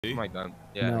Mike done.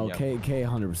 Yeah. No, yeah. K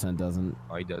 100% doesn't.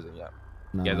 Oh, he doesn't. Yeah.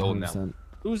 No, Yeah, old now. 100%.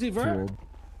 Uzi Vert?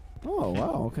 Oh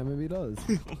wow. Okay, maybe he does.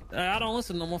 I don't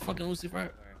listen to no more fucking Uzi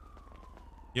Vert.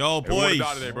 Yo, Hey, who wanna boys.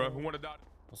 die today, bro? Who wanna die?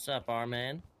 What's up,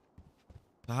 R-man?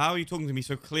 So how are you talking to me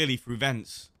so clearly through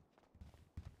vents?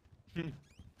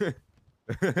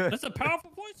 That's a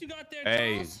powerful voice you got there,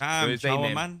 Hey, Charles. Damn, what they say, Chawa,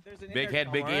 man? man. Big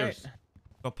head, big ears.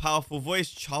 A powerful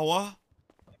voice, Chawa.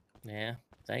 Yeah,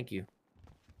 thank you.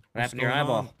 What What's happened to your going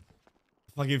eyeball? on?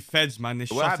 Fucking feds, man. They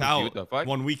What shut happened to you? out What the fuck?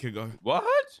 1 week ago. What?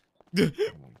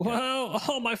 Well,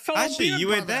 oh, my fellow Actually, beard you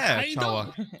were brother. there, How you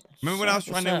Chawa. doing? Remember when I was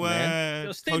What's trying up, to man?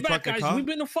 Yo, stay tow back, truck a guys. car? We've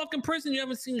been to fucking prison. You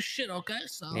haven't seen shit, okay?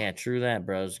 So Yeah, true that,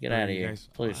 bros. Get out of you here, guys-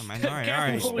 please. Ah, man, Careful all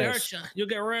right. before we hurt Space. you. You'll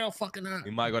get real fucking hurt.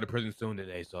 We might go to prison soon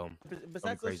today, so.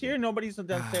 Besides us crazy. here, nobody's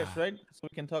downstairs, right? So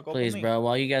we can talk openly. Please, bro.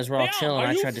 While you guys were all Yo, chilling, are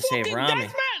I you tried to save fucking Rami.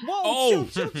 Deathman? Whoa, Oh.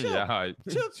 chill, chill. Yeah. alright.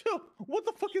 Chill. What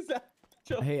the fuck is that?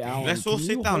 Chill. Hey, Alan. Let's all can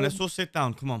sit you down. hold- Let's all sit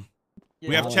down. Come on. Yeah,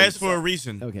 We have Alan, chairs for a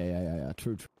reason. Okay, yeah.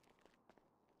 True.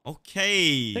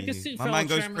 Okay. Take a seat, My fellow man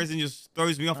goes to chairman. prison, just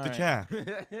throws me off the Alright.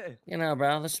 chair. You know,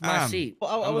 bro. This is my Damn. seat.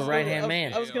 Well, I'm the right-hand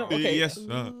man. I was gonna. Okay. Yes,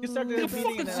 sir. You started You the meeting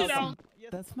fucking and then sit I'll- down. Yes,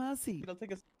 That's my seat. I'll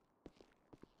take a.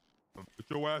 Put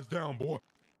your ass down, boy.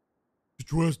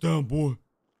 Put your ass down, boy.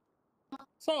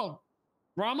 So,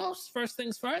 Ramos, first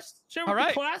things first. Share with All the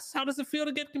right. class. How does it feel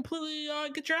to get completely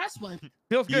get your ass wiped?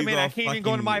 Feels You good, man. I got can't even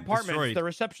go into my fucking apartment. destroyed. The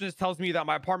receptionist tells me that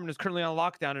my apartment is currently on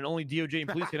lockdown and only DOJ and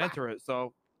police can enter it.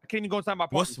 So I can't even go inside my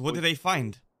apartment. What did they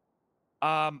find?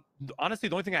 Honestly,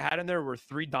 the only thing I had in there were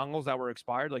 3 dongles that were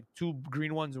expired, like 2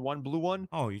 green ones and 1 blue one.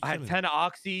 Oh, you I had 10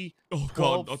 oxy, Oh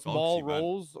 12 god, that's small oxy, man.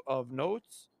 rolls of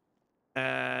notes,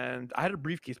 and I had a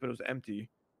briefcase, but it was empty.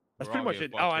 That's We're pretty all much getting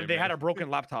it. fucked Oh, here, and they had man. a broken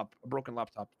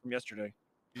laptop from yesterday.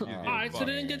 You just All All getting right, so fucked.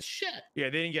 they didn't get shit. Yeah,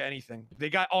 they didn't get anything. They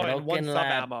got and one Broken sub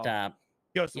ammo. laptop.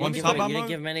 Yo, so You One didn't, sub give, you ammo? didn't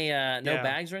give him any no Yeah.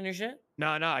 bags or any shit? No,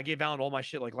 I gave Alan all my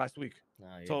shit like last week. No,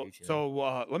 you're So, Gucci, then.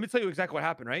 so let me tell you exactly what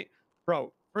happened, right,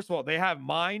 bro? First of all, they have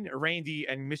mine, Randy,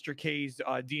 and Mr. K's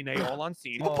DNA all on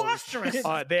scene. Preposterous.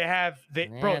 They have Yeah,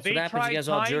 bro. that's They what happens. tried You guys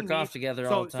all tying jerk me- off together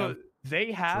so, all the time. So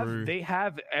they have True. they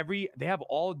have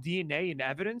all DNA and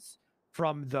evidence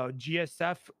from the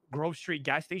GSF Grove Street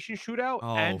gas station shootout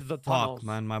Oh, and the fuck, tunnels.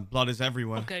 man. My blood is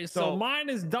everywhere. Okay, so, So- mine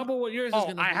is double what yours is Oh,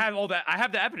 gonna be. I have all that. I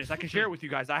have the evidence. I can share it with you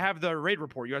guys. I have the raid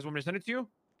report. You guys want me to send it to you?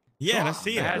 Yeah, let's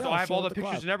see It it. has, Yeah, I have show all it the to pictures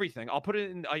class. and everything. I'll put it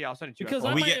in. Oh yeah, I'll send it to you. because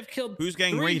guys. I we might get- have killed Who's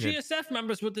getting 3 raided? GSF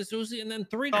members with this Uzi and then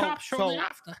 3 Oh, cops shortly so-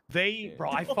 after. Bro,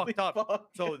 I Holy fucked up. fuck.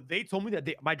 So they told me that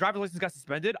my driver's license got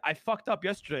suspended. I fucked up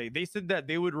yesterday. They said that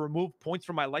they would remove points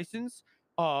from my license,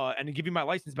 and give me my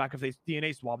license back if they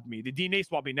DNA swabbed me. The DNA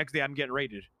swabbed me next day. I'm getting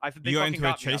raided. They You got fucking into a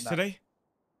got me on chase that. today?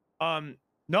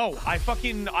 No,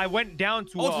 I went down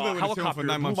to Ultimately, a we're gonna film for helicopter,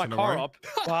 9 blew months my in a car row. up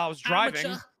while I was driving,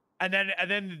 Amateur. and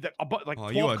then like Oh,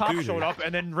 you 12 a cops doo-doo. showed up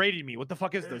and then raided me. What the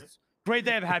fuck is this? Great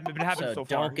day have been happening So so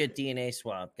far. don't get DNA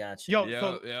swab. Gotcha. Yo, Yeah,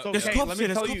 so, yeah. so There's okay, cops let here.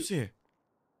 me There's tell cops you. here.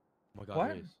 Oh my God, What?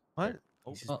 there is. What?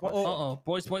 Oh, Uh oh,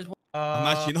 boys. I'm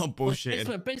actually not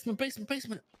bullshitting.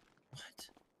 Basement. What?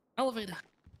 Elevator.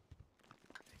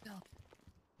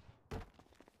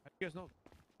 You guys know.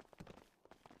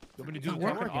 You want me to do Not the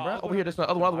working, talking? bro. Over here, this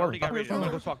other one. I already got raided. I'm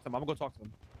gonna go talk to them. I'm gonna go talk to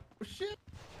them.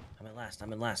 I'm in last.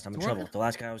 I'm in It's trouble. working. The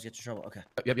last guy always gets in trouble. Okay.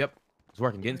 Yep. It's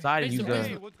working. Get inside and use Basement, the.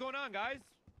 Hey, what's going on, guys?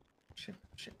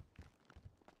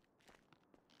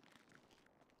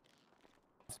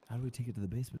 How do we take it to the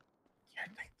basement?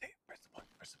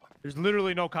 There's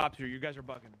literally no cops here. You guys are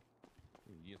bugging.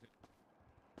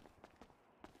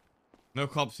 No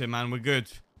cops here, man. We're good.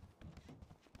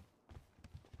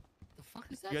 The fuck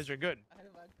is You that? guys are good.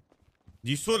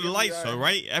 You saw the we lights, are. though,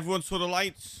 right? Everyone saw the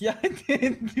lights? Yeah, I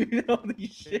did do all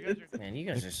these Yeah, you guys shit. are- Man, you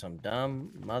guys are some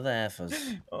dumb mother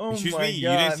effers. Oh Excuse my me, you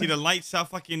God. didn't see the lights out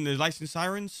fucking the license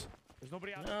sirens? There's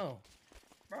nobody out. No.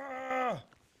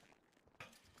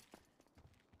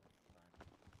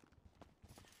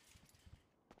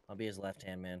 I'll be his left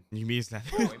hand man. You mean that?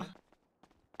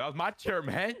 That was my chair,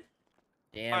 man.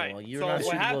 Damn, Alright, well, you're so not what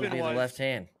suitable to happened be the was- left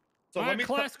hand. So All let right, me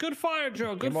class, good fire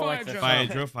drill. Good more fire like the drill.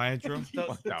 Fire drill. So,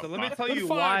 What the so let me fuck? tell Good you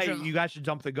fire why drill. you guys should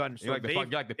dump the gun. So You like the they,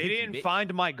 fuck- you like the they picture, didn't bitch.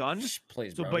 find my gun. Shh,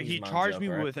 please, So, bro. but use he mom charged joke, me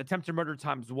alright? with attempted murder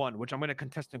 ×1, which I'm going to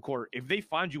contest in court. If they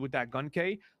find you with that gun,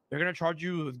 K, they're going to charge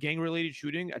you with gang-related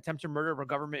shooting, attempted murder of a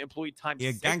government employee ×6.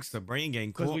 Yeah, gangster, brain gang.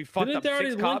 Because Cool. we fucked Didn't up they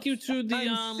already 6 link cops. you to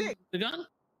I'm sick. the gun?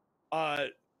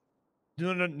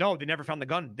 No, they never found the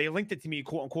gun. They linked it to me,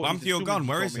 quote unquote. What he's happened to your assuming gun? he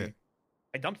Where told is me. it?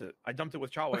 I dumped it. I dumped it with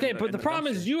Chawa. Okay, in but the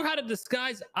problem is dumpster. you had a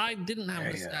disguise. I didn't have a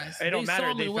Yeah. disguise. It don't They saw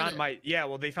matter. me They with found it. my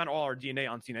well. They found all our DNA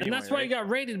on scene anyway. And that's why right? you got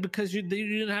raided because you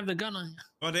didn't have the gun on you.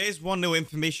 Well, there is one little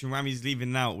information Rami's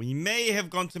leaving out. We may have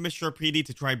gone to Mr. PD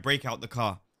to try break out the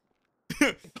car.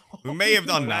 We may have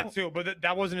done that. That too, but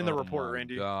that wasn't in the Oh report, my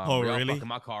Randy. God, Oh, bro, y'all really? fucking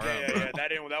my car Yeah, up, yeah, bro.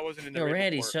 yeah, that wasn't in the Yo, raid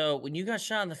Randy. report. So when you got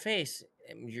shot in the face,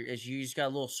 you just got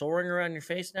a little soring around your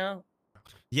face now.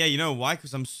 Yeah, you know why?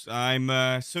 Because I'm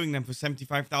suing them for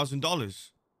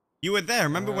 $75,000. You were there.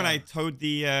 Remember when I towed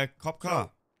the cop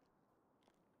car?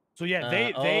 So yeah,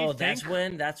 they oh, think that's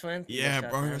when. you Yeah, got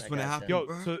shot bro, down? that's I when it gotcha. happened. yo,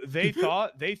 bro. so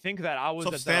they think that I was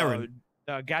Stop at staring.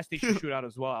 the gas station shootout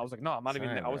as well. I was like, no, I'm not even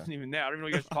Sorry, there. I bro. wasn't even there. I don't even know what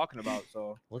you guys are talking about.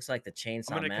 So Looks like the Chainsaw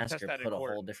gonna contest Massacre that in put a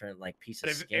court. whole different like piece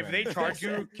but of skin. if on they your charge face.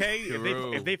 you, Kay,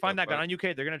 if they find True. that gun on you,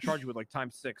 Kay, they're gonna charge you with like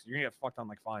times 6. You're gonna get fucked on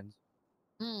like fines.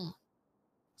 Hmm.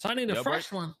 So I need a Yeah, bro.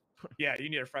 fresh one. Yeah, you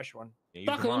need a fresh one. Yeah, use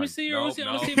Taco, the let me mine. see your Nope, Uzi. I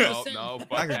wanna nope, see if it's nope, the same. no, I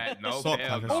fuck that. No, swap,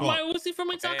 hell Taco, no. Oh, swap. my Uzi for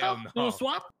my Taco? Hell You no. wanna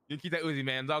swap? You keep that Uzi,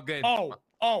 man. It's all good. Oh,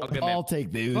 Okay, man. I'll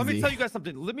take the Uzi. let me tell you guys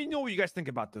something. Let me know what you guys think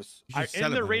about this. You should In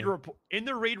the sell it, raid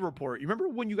man. report, you remember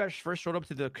when you guys first showed up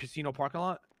to the casino parking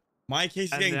lot? My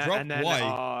case is getting then, dropped. and then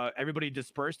Why? everybody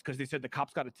dispersed because they said the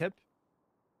cops got a tip.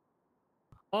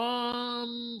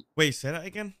 Wait, say that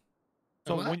again.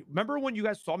 So What? remember when you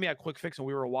guys saw me at Quick Fix and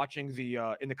we were watching the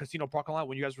in the casino parking lot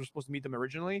when you guys were supposed to meet them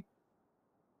originally?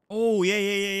 Oh,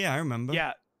 yeah. I remember.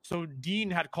 Yeah. So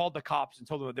Dean had called the cops and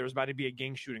told them that there was about to be a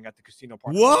gang shooting at the casino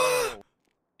parking lot. What?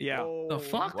 Yeah. The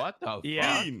fuck? What the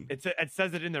Yeah. Dean. It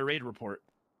says it in the raid report.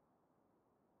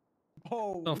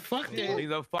 Oh, The fuck, fuck? dude? He's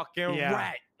a fucking Yeah.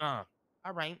 rat.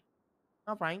 All right.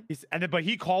 All right. But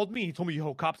he called me. He told me,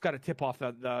 "Yo, cops got a tip off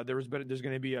that there's going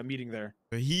to be a meeting there."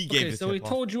 But he gave Okay, the so he tip off.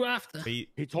 told you after. But he-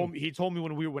 He told me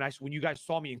when you guys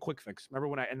saw me in Quick Fix. Remember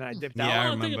when I dipped Yeah, out? I I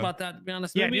don't think remember. about that, to be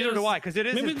honest. Yeah, Maybe neither do there's- I, because it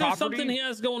is Maybe his there's property. something he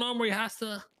has going on where he has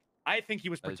to. I think he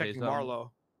was I'd say protecting so.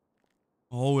 Marlo.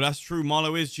 Oh, that's true.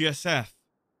 Marlo is GSF.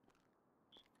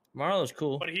 Marlo's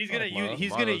cool. But he's I gonna like use Marlo. he's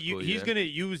Cool, gonna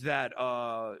use that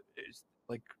it's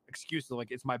like excuse to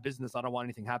like it's my business. I don't want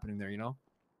anything happening there. You know?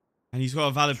 And he's got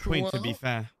a valid point, to be Well-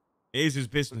 fair. It is his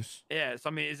business. Yeah. So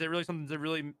I mean, is it really something to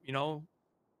really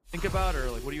think about, or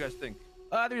like what do you guys think?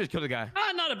 They just killed the guy.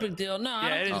 Not a big deal. No, I Yeah,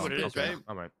 don't it think is it's what a it big is, deal. right?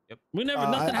 All right. Yep. We never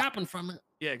Uh, nothing I- happened from it.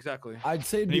 Yeah, exactly. I'd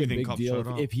say it'd And be a even big cops deal showed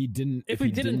up. if he didn't If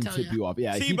he didn't tell tip you. you off.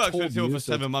 Yeah, he T-Bucks told been till you, for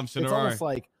so 7 months in a it's row. almost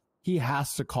like he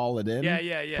has to call it in. Yeah,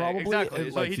 probably, exactly.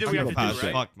 and, So like, he to did what he keep had it to Psychopath do, as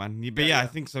right? fuck, man. But Yeah, yeah, I yeah.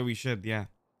 think so. We should, yeah.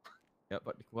 Yep.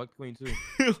 But fuck Queen too.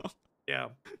 Yeah.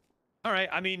 All right.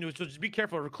 I mean, so just be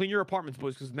careful. Clean your apartments,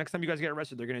 boys, because next time you guys get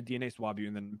arrested, they're gonna DNA swab you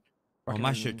and then. Oh, fucking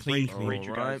my shit clean, rate- clean. rate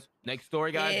you Alright. guys. Next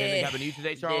story, guys. Anything happened to you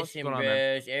today, Charles? What's Listen, going on,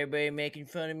 man? bros, everybody making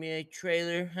fun of me at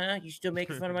trailer, huh? You still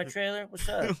making fun of my trailer? What's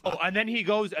up? Oh, and then he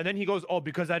goes, oh,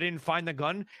 because I didn't find the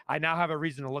gun, I now have a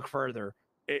reason to look further,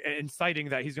 inciting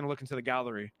that he's gonna look into the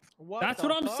gallery. That's the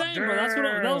what I'm fuck? saying, bro.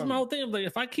 That was my Damn. whole thing. Like,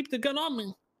 if I keep the gun on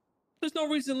me, there's no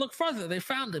reason to look further. They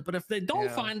found it, but if they don't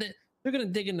Yeah. find it, they're gonna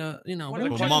dig into, What they're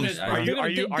about checking months, it. bro. Are They're you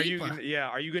gonna dig are you deeper.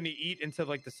 are you gonna eat into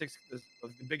like the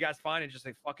big ass fine and just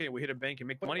say fuck it, we hit a bank and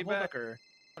make the But money hold on. back, or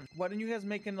Why don't you guys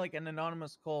make in like an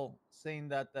anonymous call saying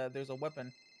that there's a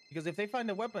weapon? Because if they find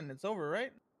a weapon, it's over,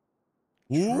 right?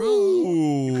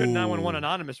 Ooh. you could 911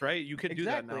 anonymous, right? You could do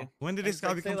that Exactly. now. When did And this guy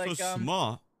like, say, become like, so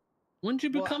smart? When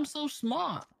did you Well, become so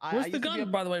smart? I Where's the used to be gun,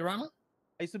 a- by the way, Ronald?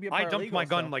 I used to be a I dumped my paralegal,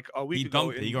 gun so- like a week He ago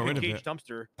dumped it, in he got the rid of cage it.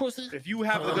 dumpster. Pussy. If you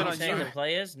have the What gun are on you saying you, the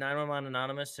play is 911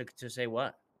 anonymous to say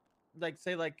what? like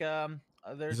say like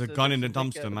There's a gun in the there's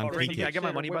dumpster, man. Oh, Ricky, Take can I it. get my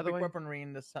shit or money, by the way? weaponry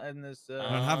in this I don't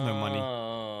have no money.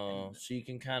 Oh, so you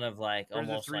can kind of like There's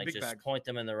the almost 3 like big just bags. point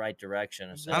them in the right direction.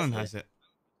 Alan Alan essentially. has it.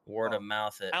 Word Oh. of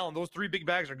mouth it. Alan, those 3 big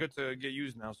bags are good to get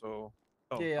used now. So,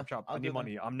 Yeah, I'm chopped. I I'll need do them.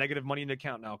 money. I'm negative money in the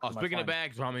account now. 'cause Oh, of my speaking of fine.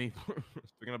 bags, Rami.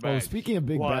 Speaking of Oh, bags. speaking of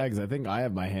big What? bags, I think I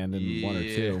have my hand in one or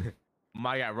two.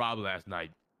 I got robbed last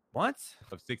night What?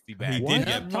 of 60 He bags. did Yeah,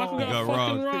 get Taco No. got got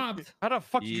fucking robbed. robbed. How the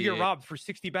fuck did you get Yeah. robbed for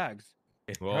 60 bags?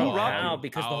 Well, Who robbed Wow, you?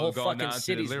 because I the was whole going fucking down to the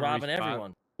city's delivery robbing spot.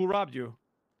 everyone. Who robbed you?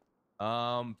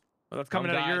 Well, That's coming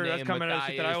Some out of guy your. That's named coming out of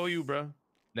shit that I owe Matthias. you, bro.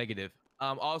 negative.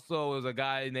 Also, it was a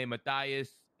guy named Matthias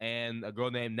and a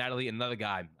girl named Natalie and another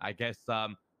guy. I guess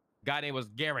guy name was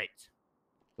Garrett.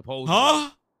 Supposedly. Huh?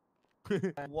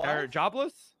 What? They're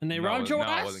jobless. And they No, robbed your no,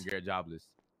 ass? it wasn't Garrett Jobless.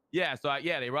 Yeah, so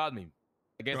they robbed me.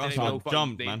 I guess Bro, they I didn't know saw who fucking,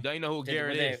 jumped, they man. don't even know who Did-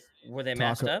 Garrett is. were they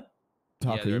messed Taco. up?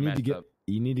 Taco, they're you need to messed get up.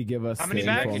 you need to give us How the many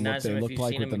info bags? on what Recognize they them if look you've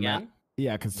like seen with them the map. again?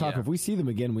 Yeah, because Taco, Yeah. if we see them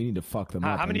again, we need to fuck them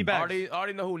How up. many and- bags? I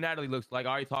already know who Natalie looks like. I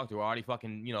already talked to her. I already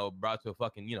fucking, brought to a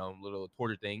fucking, little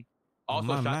torture thing. Also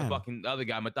my shot man. the fucking other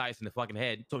guy, Matthias, in the fucking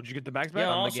head. So did you get the bags back?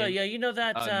 Yeah. I'm Also, again. yeah, you know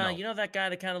that No. you know that guy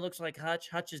that kind of looks like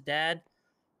Hutch's dad.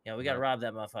 Yeah, we got to No. rob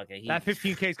that motherfucker. He, That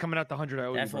 15K is coming out the 100 I owe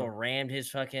you, That fool bro. rammed his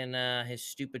fucking his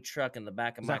stupid truck in the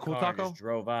back of Is my that cool, car and Taco? just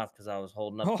drove off because I was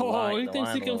holding up the Oh, line, he the thinks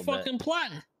line he a can little bit. fucking play.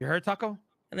 You heard, Taco?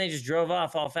 And they just drove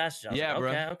off all fast. I was Yeah, like,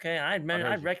 bro. okay. I'd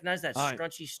heard you. recognize that Alright.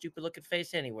 scrunchy, stupid looking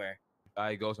face anywhere.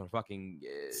 I goes from fucking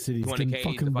City's 20K getting to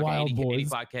fucking fucking wild, 80,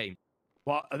 boys. 85K.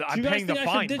 Well, Do I'm you guys paying the think I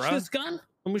should fine, ditch bro. this gun?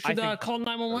 And we should think- call That's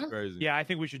 911? crazy. Yeah, I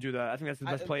think we should do that. I think that's the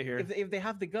best play here. If they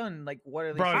have the gun, like what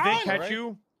are they? Bro, if shooting they for, catch right? you,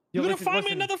 You yo, gonna listen, find me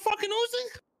listen. another fucking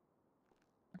Uzi?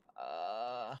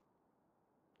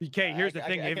 Okay, here's I- the I-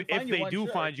 thing. I can If find you they one, do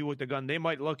sure. find you with the gun, they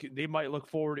might look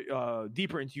forward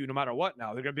deeper into you no matter what.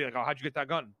 Now they're gonna be like, "Oh, how'd you get that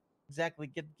gun?" Exactly.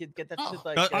 Get that Oh, shit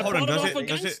like. I hold on, bought does off it- a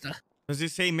does it- gangster. Does it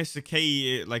say Mr.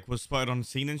 K like was spotted on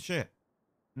scene and shit?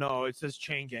 No, it says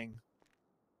Chain Gang,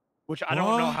 which I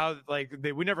don't know What? how. Like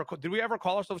we never did we ever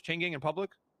call ourselves Chain Gang in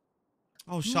public?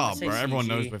 Oh, shut up, say bro. Everyone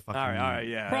knows CG. we're fucking. All right,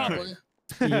 yeah. Probably.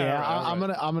 Yeah,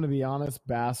 Right. I'm gonna be honest.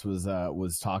 Bass was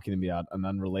talking to me about an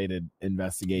unrelated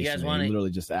investigation. And wanna- he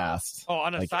literally just asked. Oh,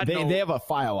 on a Like, side they, note, they have a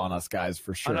file on us, guys,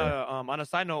 for sure. on a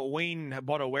side note, Wayne had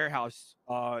bought a warehouse.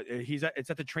 It's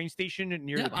at the train station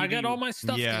near. Yep, the I got PDU. all my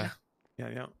stuff Yeah.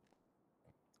 there. Yeah.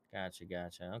 Gotcha.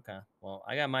 Okay. Well,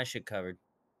 I got my shit covered.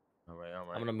 All right.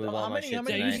 I'm gonna move So all how my many- shit how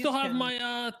many Yeah, tonight. you still have Can-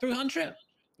 my 300?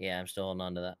 Yeah, I'm still holding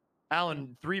on to that.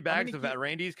 Alan, 3 How bags many of key- at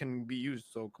Randy's can be used.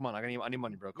 So come on, I need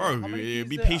money, bro. Come Bro, How many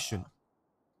be keys, patient.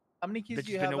 How many keys Bitch,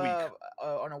 do you it's have been a week.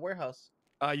 on a warehouse?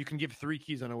 on. You can give 3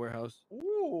 keys on a warehouse.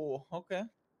 Ooh, okay.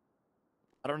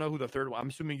 I don't know who the third one. I'm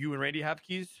assuming you and Randy have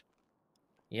keys.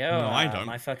 Yo, No, I don't.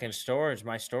 my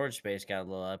storage space got a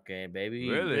little upgrade, baby.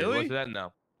 Really? Really? What's that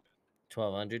now?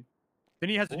 1200. Then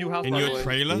he has a new house. In by the your way.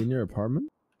 trailer? In your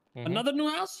apartment? Mhm. Another new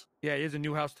house? Yeah, he has a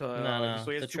new house to. No,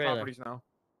 so he has the 2 trailer. properties now.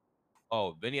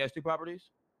 Oh, Vinny has 2 properties?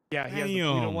 Yeah, he has the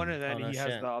Toledo Damn. one, and then Oh, no he has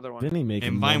shit. the other one. Vinny making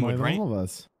In more money Vinewood, than right? all of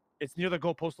us. It's near the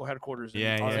Go Postal headquarters.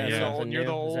 Yeah, near yeah, the yeah. old- near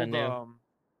the Is that old. new?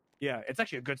 Yeah, it's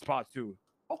actually a good spot too.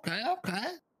 Okay. Okay.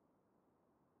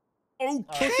 So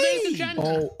today's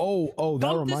agenda. Oh, that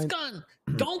Dump this reminds. gun.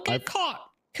 Don't get caught.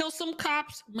 Kill some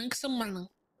cops. Make some money.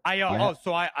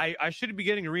 I should be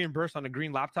getting reimbursed on a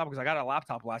green laptop because I got a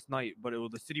laptop last night, but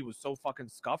the city was so fucking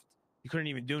scuffed, you couldn't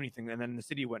even do anything, and then the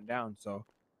city went down. So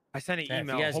I sent an Yeah, if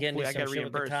email. you guys get Hopefully, into I some get shit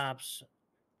with the reimbursed. cops,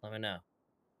 let me know.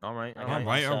 All right. I All got right.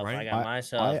 right, all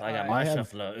myself. right. I got I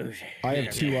myself have- a little Uzi. I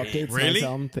have 2 updates. Really?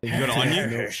 Myself. You got it on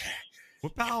you? No.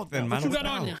 Whip out then, man. What you Whip got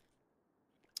on out. you? I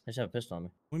just have a pistol on me.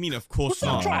 What do you mean? Of course What's up,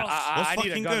 not. Charles? What's I need a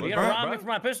fucking gun. good, You bro? gonna rob me for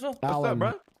my pistol? Alan,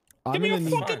 bro? I'm Give me your gonna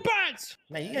need. fucking bags.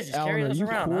 Man, you guys just Alan, carry are those you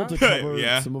around, cool huh? to cover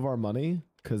Yeah. some of our money?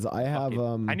 Because I have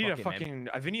I need a Fuck it, fucking.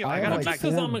 Vinny, I I have got a like back. Just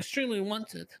because I'm four- extremely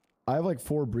wanted. I have like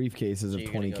 4 briefcases So of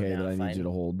you're gonna go 20K that down I need you fighting? to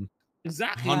hold.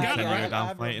 Exactly. You 100 got it, to yeah, go right? down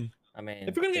have- fighting. I mean,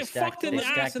 If you're going to they get stack- fucked in they the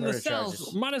stack ass in the murder cells,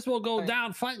 charges. might as well go Right.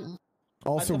 down fighting.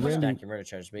 Also, Don't Randy, stack your murder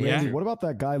charges, but Yeah. Randy, what about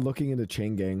that guy looking into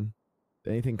Chang Gang?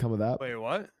 Anything come of that? Wait,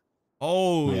 what?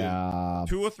 Oh, Yeah.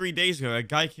 2 or 3 days ago, a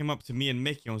guy came up to me and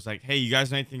Mickey and was like, "Hey, you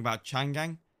guys know anything about Chang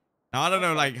Gang?" Now I don't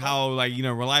know like how like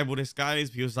reliable this guy is.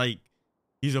 But he was like,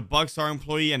 he's a Bugstar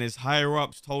employee, and his higher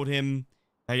ups told him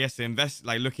that he has to invest,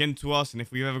 like look into us, and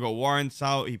if we've ever got warrants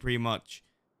out, he pretty much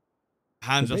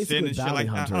hands They're us in basically and shit bounty like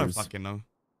that. I don't hunters. fucking know.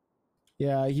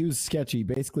 Yeah, he was sketchy.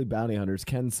 Basically, bounty hunters.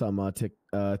 Ken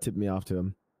tipped me off to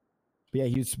him. But yeah,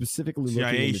 he was specifically looking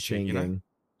CIA into shit, Chang you know? Gang.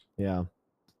 Yeah.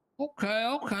 Okay.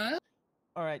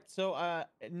 All right. So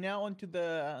now onto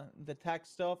the tax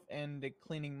stuff and the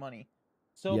cleaning money.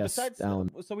 So Yes, besides, Alan.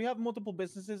 so we have multiple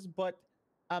businesses, but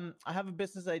I have a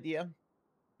business idea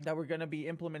that we're gonna be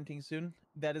implementing soon.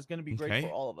 That is gonna be great Okay. for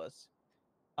all of us.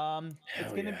 It's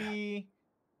Hell gonna yeah. be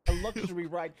a luxury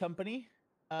ride company.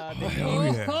 The Oh,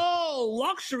 name- yeah. Oh,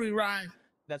 luxury ride.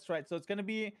 That's right. So it's gonna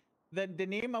be the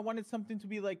name. I wanted something to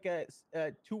be like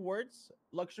 2 words,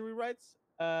 luxury rides.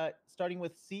 Starting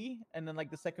with C and then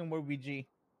like the second word be G.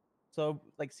 So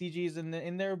like CG is in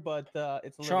there, but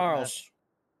it's a little Charles.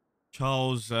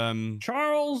 Charles,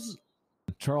 Charles.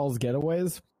 Charles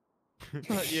Getaways.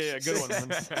 yeah, good one.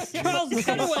 man. Charles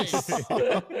Getaways.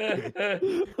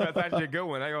 That's actually a good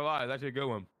one. I ain't gonna lie. That's actually a good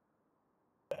one.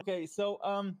 Okay, so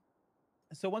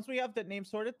once we have that name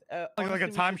sorted, like a honestly,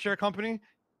 we timeshare company.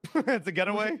 It's a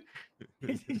getaway.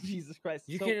 should- Jesus Christ.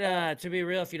 You So, could, to be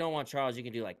real, if you don't want Charles, you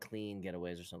can do like clean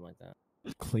getaways or something like that.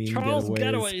 Clean Charles getaways.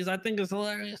 Getaways, I think is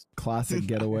hilarious. Classic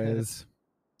getaways.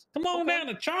 Come on Okay. down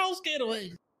to Charles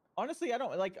Getaways. honestly, I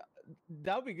don't like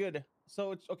that would be good.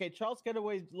 So it's okay. Charles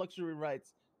Getaway luxury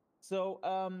rides. So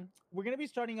we're gonna be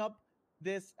starting up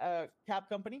this cab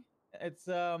company. It's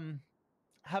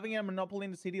having a monopoly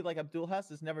in the city like Abdul has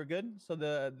is never good. So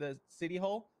the city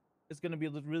hall is gonna be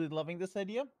really loving this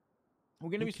idea. We're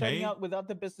gonna be starting Okay. out without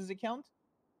the business account,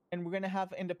 and we're gonna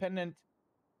have independent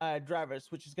drivers,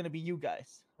 which is gonna be you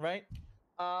guys, right?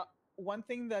 One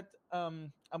thing that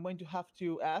I'm going to have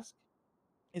to ask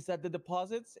is that the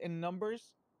deposits and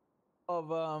numbers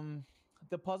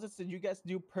deposits that you guys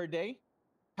do per day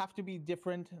have to be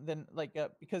different than like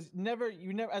because you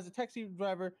never as a taxi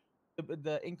driver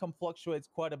the income fluctuates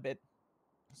quite a bit.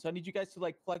 So I need you guys to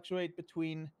like fluctuate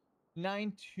between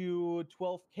 9 to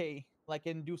 12K, like,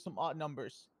 and do some odd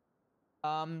numbers.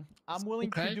 I'm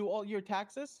willing to Okay. do all your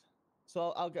taxes,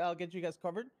 so I'll get you guys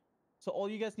covered. So all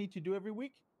you guys need to do every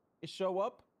week is show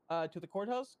up to the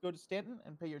courthouse, go to Stanton,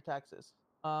 and pay your taxes.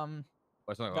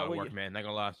 That's not a That lot of way work, you- man. Not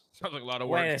gonna lie. Sounds like a lot of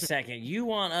work. Wait a second. You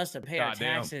want us to pay our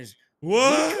Goddamn. taxes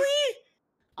What? weekly?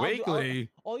 Weekly.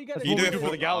 All you gotta That's You what do we it do for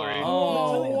for- the gallery.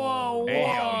 Oh,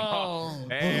 Hell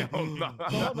no. Hell no.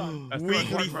 So hold on. That's too much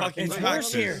Weekly work for us. fucking It's Listen,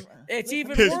 worse taxes. here. It's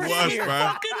even It's worse worse, here. bro.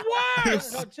 Fucking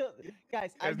worse. No, chill.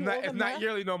 Guys, I It's do not, all the it's not math.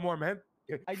 yearly no more, man.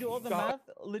 I do all the Stop.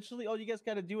 math. Literally, all you guys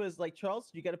gotta do is like Charles.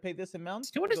 You gotta pay this amount.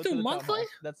 Can we to just go to do the town monthly? hall.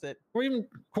 That's it. Or even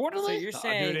So quarterly? you're Nah, dude,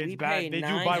 saying it's we bad. pay They do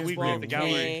 9 to bi-weekly at the 12K.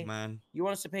 gallery. Man. You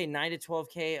want us to pay 9 to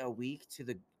 12K a week to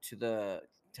the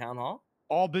town hall?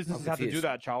 All businesses have to do confused.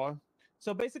 that, Chala.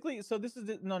 So basically, so this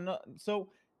is no.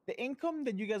 So the income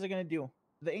that you guys are gonna do,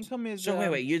 the income is. So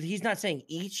wait. He's not saying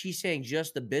each. He's saying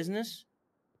just the business.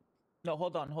 No,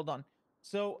 hold on.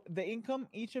 So the income,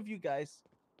 each of you guys.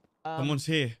 Someone's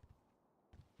here.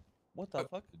 What the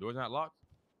fuck? The door's not locked.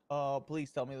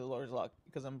 Please tell me the door's locked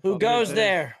because I'm. Who fucking- goes It is.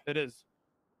 there? It is.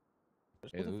 Who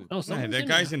the fuck- Oh, Yeah, someone's that in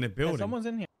guy's here. in the Yeah, building. someone's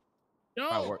in here.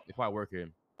 Yo. If I work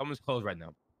here, someone's closed right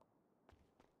now.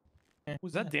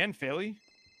 Was that Dan Faley?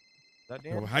 That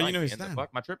Well, how you know he's the Dan?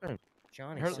 fuck? My tripping.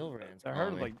 Johnny heard- Silverhands. I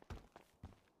heard man. like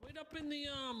Wait up in the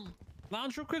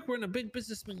lounge real quick. We're in a big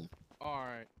business meeting. all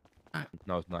right.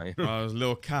 No, it's not. Oh, it was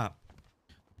Lil Cap.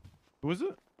 Who is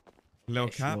it? Lil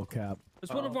Ish. Cap. Little cap.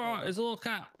 It's one of our. It's a little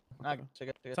cop.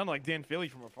 Check it. Sound like Dan Faley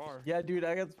from afar. Yeah, dude,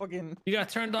 I got fucking. You got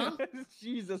turned on?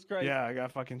 Jesus Christ. Yeah, I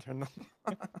got fucking turned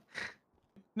on.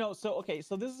 No, so okay,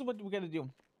 so this is what we're gonna do.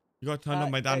 You got turned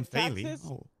on by Dan Faley. taxes?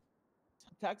 Oh.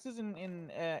 Taxes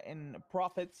in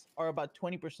profits are about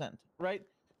 20%, right?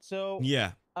 So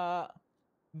Yeah.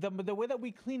 the way that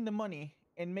we clean the money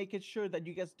and make it sure that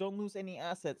you guys don't lose any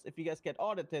assets if you guys get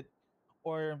audited,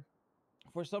 or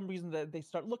for some reason that they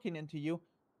start looking into you,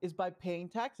 is by paying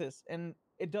taxes. And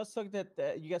it does suck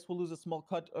that you guys will lose a small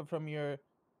cut from your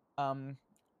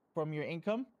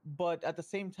income, but at the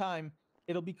same time,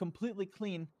 it'll be completely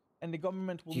clean, and the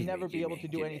government will never be able to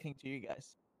do anything to you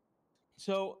guys.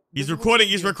 So this He's is what recording.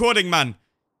 we He's do. recording, man.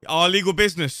 Our legal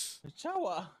business.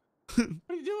 Chawa, what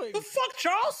are you doing? The fuck,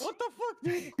 Charles? What the fuck,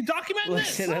 dude? You documenting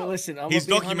this? Listen. I'm He's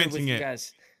gonna be 100 with documenting you it.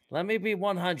 guys. Let me be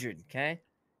 100, okay?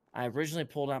 I originally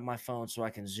pulled out my phone so I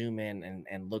can zoom in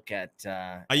and look at.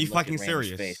 Are and you look at fucking Randy's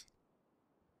serious? face.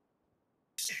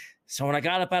 So when I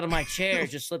got up out of my chair,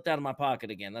 it just slipped out of my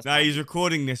pocket again. That's Nah, fine. he's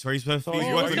recording this, or he's supposed to. Oh, He's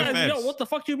yeah, working yeah, the Yo, feds. what the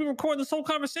fuck? You been recording this whole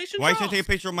conversation? Why you trying Charles? to take a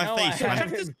picture of my No, face, I man?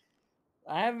 haven't.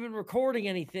 I haven't been recording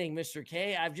anything, Mr.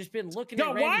 K. I've just been looking Yo,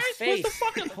 at wires? Randy's face. What's the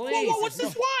fucking? Please, whoa, what's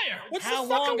there's this wire? What's How this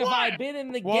long fucking have wire? I been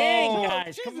in the Whoa. gang,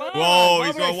 guys? Come on. Whoa, why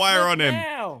he's would got I a wire slip on him.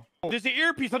 now? There's an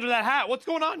earpiece under that hat. What's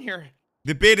going on here?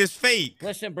 The beard is fake.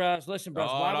 Listen, bros. Oh, Why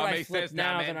it all would I makes flip sense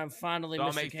now, now man. that I'm finally It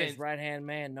all Mr. makes K's sense. right-hand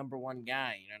man, #1 guy? You know what I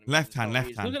mean? Left There's no hand, left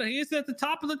reason- hand. Look at it. He's at the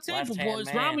top of the table, Left-hand boys.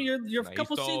 man. Rami, you're Nah, a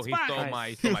couple seats he back. stole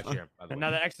my chair. By the And way. now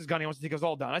the X is gone. He wants to take us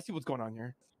all down. I see what's going on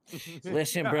here.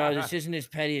 Listen, bro. This isn't as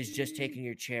petty as just taking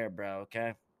your chair, bro.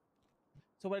 Okay.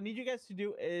 So what I need you guys to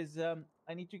do is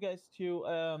I need you guys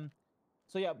to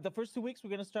so yeah, the first 2 weeks we're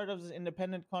gonna start as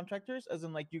independent contractors, as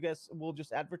in like you guys will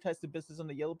just advertise the business on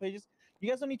the yellow pages. You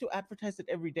guys don't need to advertise it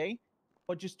every day,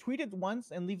 but just tweet it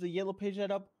once and leave the yellow page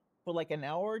ad up for like an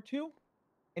hour or two.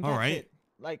 And All that's right. it.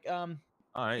 Like All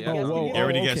right. You Yeah. guys can get-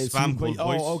 Already okay, gets so spam you- calls,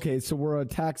 boys. okay, so we're a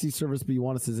taxi service, but you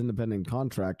want us as independent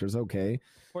contractors. Okay,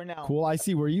 for now. cool. I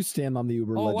see where you stand on the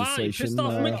Uber Oh wow, you legislation. pissed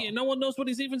off uh, Mickey, and no one knows what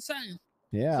he's even saying.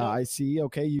 Yeah, So- I see.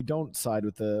 Okay, you don't side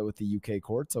with the UK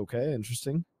courts. Okay,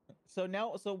 interesting. So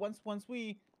now, so once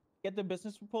we get the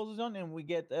business proposal done and we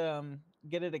get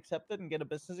it accepted and get a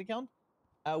business account,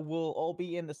 we'll all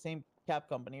be in the same cab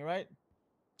company, right?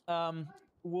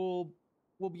 We'll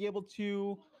be able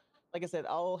to, like I said,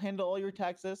 I'll handle all your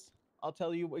taxes. I'll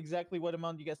tell you exactly what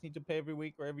amount you guys need to pay every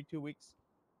week or every 2 weeks,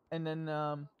 and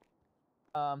then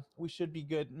we should be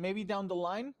good. Maybe down the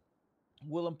line,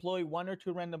 we'll employ 1 or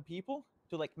 2 random people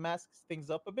to like mask things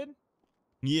up a bit.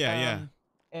 Yeah.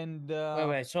 And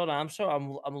Wait. So hold on.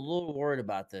 I'm a little worried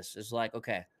about this. It's like,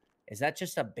 okay, is that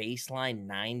just a baseline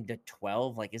 9 to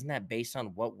 12? Like, isn't that based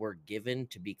on what we're given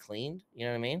to be cleaned? You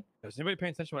know what I mean? Is anybody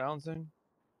paying attention to what Alan's saying?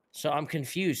 So I'm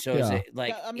confused. So is Yeah. it like,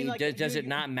 Yeah, I mean, like, does it you-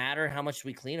 not matter how much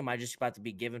we clean? Am I just about to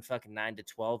be given fucking 9 to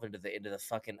 12 into the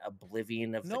fucking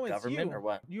oblivion of No, the it's government you. or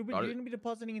what? You're Got it. gonna be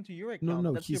depositing into your account.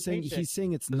 No, That's he's your saying paycheck. it's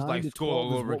This is 9 like to school 12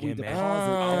 all is over what we again, man.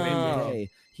 deposit Oh. every day.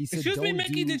 He said, Excuse me, "Don't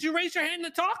Mickey. do- Did you raise your hand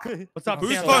to talk? What's up?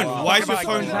 Whose Sam? phone? Talk Why is your about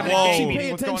phone? it. Why Whoa. should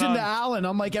pay What's going attention to on? Alan?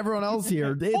 I'm like everyone else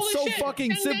here. It's Holy so shit. fucking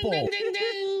Ding, ding, simple. ding, ding,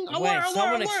 ding. Wait, Alert,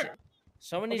 someone, alert.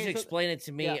 someone needs Okay, to so- explain it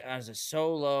to me yeah. as a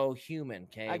solo human.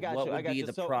 Okay, I got what you, I would got be you.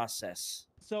 the So- process?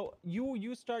 So you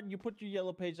put your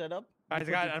yellow page that up. you Guys,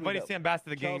 put I your invited tweet up. Sam Bass to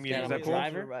the gang Charles meeting. Is Getaway that Gateway cool?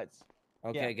 driver? luxury rides.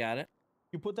 Okay, got it.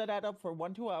 You put that ad up for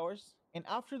 1 2 hours, and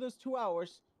after those 2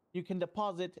 hours, you can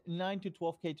deposit 9 to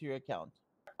 12K to your account.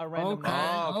 A random Okay.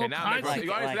 amount. Oh, okay, now it makes I sense. see.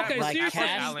 You understand that? Okay, Like, so you're that's saying-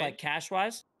 Alan. like cash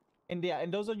wise. And yeah,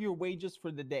 and those are your wages for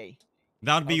the day.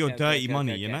 That would be your Okay, dirty okay,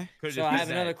 money, okay, you okay. know? Could've So just I did have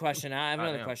another that. question. I have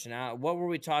another Goddamn. question. What were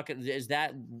we talking? Is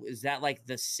that like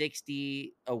the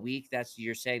 60 a week? That's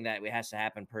you're saying that it has to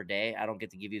happen per day. I don't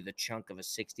get to give you the chunk of a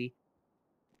 60.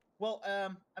 Well,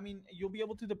 I mean, you'll be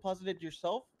able to deposit it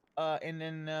yourself, and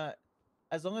then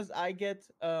as long as I get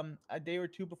a day or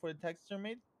two before the taxes are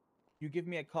made, you give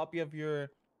me a copy of your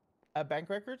bank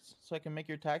records so I can make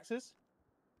your taxes.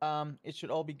 It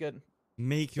should all be good.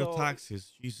 Make your So-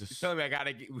 taxes. You Jesus. telling me I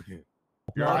gotta get.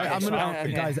 No, Okay, I'm so gonna,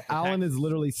 okay. guys. Alan is Taxes.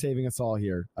 literally saving us all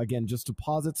here. Again, just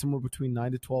deposit somewhere between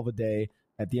 9 to 12 a day.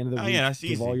 At the end of the Oh, week, yeah, that's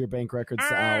give all easy. your bank records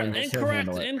to Alan. He'll Incorrect.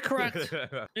 handle it. Incorrect.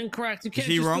 Incorrect. You can't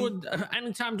he just wrong? do it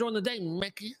anytime during the day,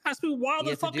 Mickey. It has to be while You the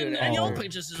have to do fucking it Yellow after.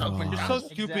 Pages is God. open. You're John. so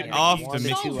Exactly. stupid. After, One to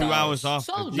Mickey. 2 2 hours hours.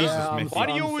 after. So Jesus, dumb. Mickey. Why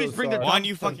do you I'm always so bring the sorry. Why aren't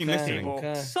you fucking Okay, listening?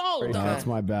 okay. So No, dumb. that's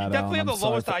my bad. You definitely Alan. have I'm the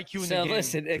lowest sorry IQ in the So game.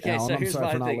 listen, okay. Alan, So I'm here's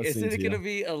sorry for my not thing. Is listening it to gonna you.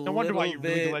 be a No wonder why you little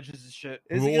read bit? Legends and shit.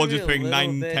 Is We're it all gonna just be a paying little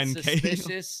 9, bit 10K.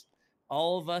 suspicious?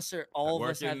 All of us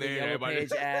working have the there, Yellow everybody.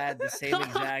 Page ad, the same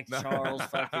exact No. Charles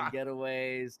fucking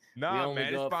getaways. we Nah, only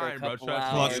man, go it's up for a fine, bro. couple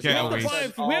Trust me. hours. Clutch All We have of a to getaways. buy,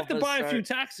 sudden- we all have to of buy a us few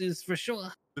start- taxis for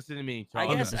sure. Listen to me, I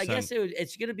Charles. guess 100%.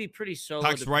 it's gonna be pretty solo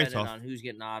Tax dependent write-off. on who's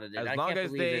getting audited. As I long can't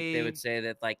as believe that they they- would say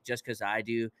that like just because I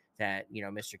do that,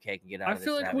 Mr. K can get out I of this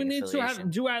feel for like we having need to affiliation.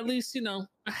 do at least, a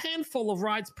handful of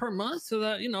rides per month so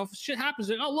that, if shit happens,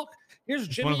 like, oh, look, here's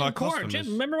It's Jimmy one of our in court. Jim, customers.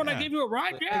 remember when I Yeah. gave you a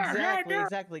ride? Yeah, exactly, yeah.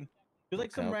 exactly. Do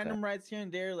like some Okay, random rides here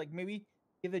and there, like maybe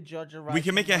give a judge a ride. We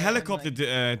can make a somewhere and, helicopter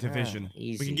like, division. We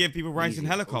easy, can give people rides in easy.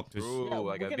 helicopters. Ooh, yeah,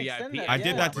 like we a can extend VIP. that, I did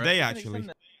yeah, that bro. today, We can actually. extend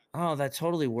that. Oh, that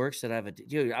totally works. That I have a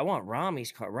dude. I want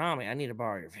Rami's car. Rami, I need to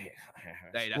borrow your vehicle.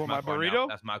 Hey, that's What, my my car now. burrito?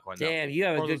 That's my car now. Damn, you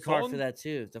have a Or the good car for phone? that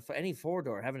too. Any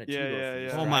 4-door, having a 2-door. Yeah, for yeah, this yeah.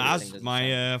 Oh, driving my thing doesn't my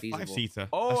sound feasible. 5-seater.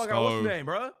 Oh, Let's I got what's go. the name,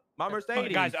 bro? My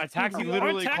Mercedes. Guys, a taxi Aren't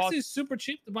literally taxis costs. super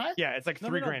cheap to buy? Yeah, it's like No,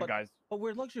 $3 no, grand, but- guys. But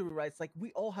we're luxury rides. Like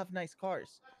we all have nice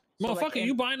cars. So, Motherfucker, like, you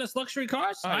and- buying us luxury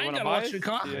cars? Oh, I you ain't wanna got a buy luxury it?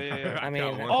 car. Yeah, yeah, yeah. I mean,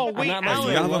 Oh, I'm wait, not Alan. much of You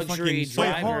a have a luxury fucking- Wait,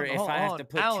 driver hold on, if hold I have on. to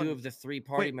put Alan. 2 of the 3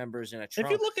 party Wait. members in a If trunk.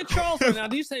 you look at Charles right now,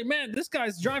 do you say, man, this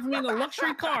guy's driving me in a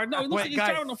luxury car? No, he looks Wait, like he's guys.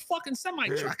 driving a fucking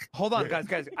semi-truck. Hold on, guys.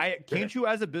 Can't you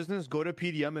as a business go to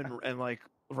PDM and like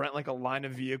rent like a line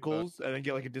of vehicles and then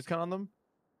get like a discount on them?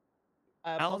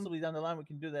 Alan? possibly down the line we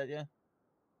can do that. Yeah.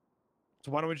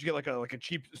 So why don't we just get like a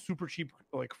cheap, super cheap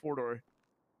like 4-door?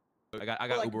 I got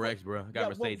Well, like, Uber X, bro. I got Yeah,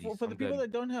 Mercedes. well, for the I'm people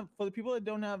good. that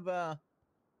don't have,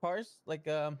 cars, like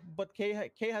but K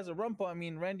has a Rumpo. I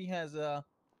mean, Randy has a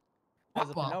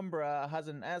Rumpo. Penumbra, has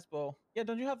an Aspo. Yeah,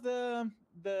 don't you have the?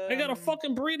 I got a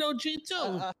fucking burrito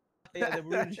G2. Yeah, the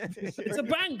Rudy- It's a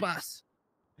bang bus.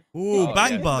 Ooh, Oh,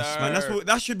 bang yes, bus, man. That's sir. what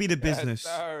that should be the Yes, business.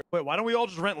 sir. Wait, why don't we all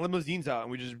just rent limousines out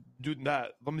and we just do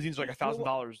that? Limousines are like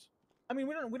 $1,000. I mean,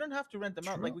 we don't have to rent them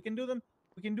out. Like True. we can do them.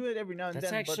 We can do it every now and That's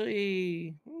then.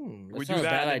 actually We that's do not a that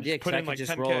bad and then idea just put because I in, could like,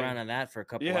 just roll 10K. around on that for a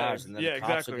couple Yeah, hours and then yeah, the cops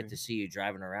will exactly. get to see you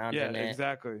driving around Yeah, in it.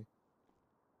 exactly.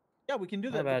 Yeah, we can do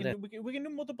How that. about We can do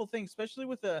multiple things, especially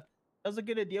with the. That's a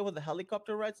good idea with the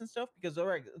helicopter rides and stuff because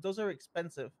those are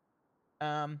expensive.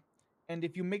 And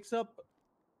if you mix up,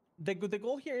 the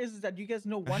goal here is that you guys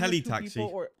know one or heli two taxi.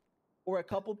 people or a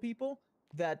couple people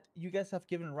that you guys have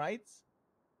given rights,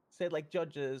 say like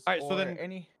judges Alright, so or then-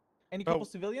 any Oh. couple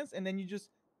civilians, and then you just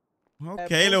Okay,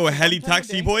 post little it heli one time a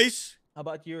taxi day. boys.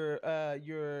 about your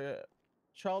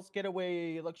Charles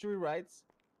Getaway luxury rides.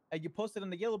 You post it on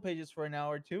the Yellow Pages for an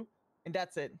hour or two, and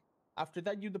that's it. After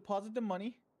that, you deposit the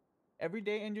money every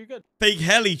day, and you're good. Fake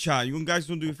heli, chat. You guys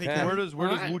don't do fake Okay. heli. Where does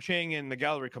Alright. Wu Chang and the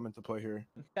gallery come into play here?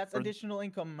 That's Or- additional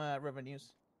income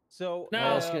revenues. So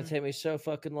Now- Oh, it's gonna take me so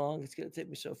fucking long. It's gonna take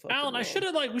me so fucking Alan, long.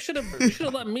 we should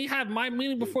have let me have my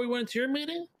meeting before we went into your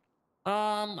meeting.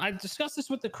 I discussed this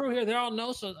with the crew here. They all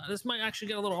know, so this might actually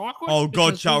get a little awkward. Oh,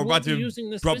 God, because Chow, we we're will about be to using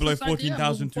this drop below business idea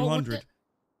moving forward with 14,200.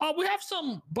 it. We have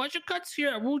some budget cuts here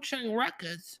at Wu Chang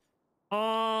Records.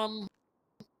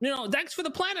 Thanks for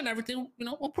the plan and everything.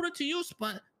 We'll put it to use,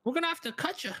 but We're gonna have to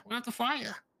cut you. We're gonna have to fire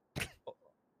you.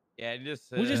 Yeah,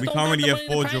 just We just We don't can't got the really money to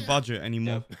afford pay your you. budget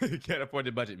anymore. can't afford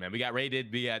the budget, man. We got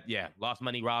raided. We got lost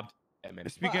money, robbed. Yeah, man.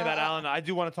 Speaking of that, Alan, I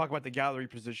do want to talk about the gallery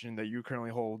position that you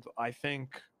currently hold. I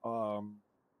think,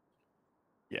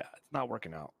 yeah, it's not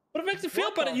working out. But it makes it feel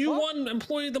What better. the You fuck? won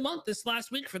Employee of the Month this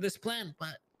last week for this plan,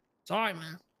 but sorry,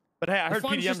 man. But hey, I The heard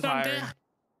funds just PDM's aren't hiring. there.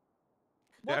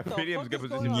 Yeah, What the PDM's fuck good is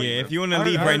position. going on? Yeah, if you want to I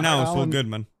leave heard- right now, it's all Alan- good,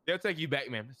 man. They'll take you back,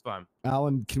 man. It's fine.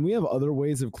 Alan, can we have other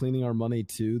ways of cleaning our money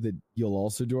too that you'll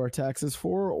also do our taxes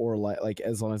for, or like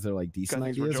as long as they're like You guys decent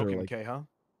think we're ideas, or joking, like okay, huh?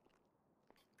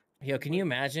 Yo, can you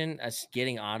imagine us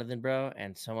getting audited, bro,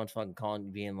 and someone fucking calling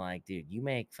you being like, dude, you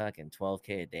make fucking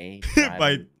 12K a day By-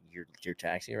 driving your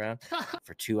taxi around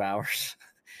for 2 hours.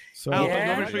 so? Alan, Yeah.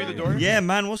 let me show you the door. Yeah,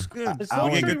 man, what's good? It's We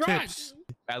Alan- get luxury good rides. tips.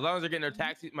 As long as they're getting their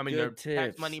taxi, I mean, Good their tax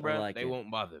tips. money, I bro, like they it. won't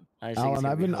bother. I just think it's Alan, gonna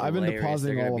I've be been hilarious. They're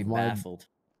depositing gonna all be of mine. baffled.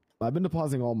 I've been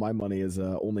depositing all my money as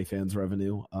OnlyFans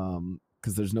revenue,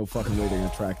 because there's no fucking way they're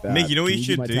gonna track that. Mick, you know what Can you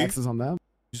do should my do? taxes on that?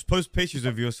 Just post pictures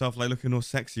of yourself like looking all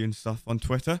sexy and stuff on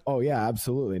Twitter. Oh yeah,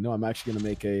 absolutely. No, I'm actually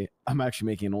making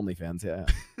an OnlyFans. Yeah.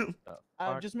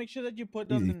 Just make sure that you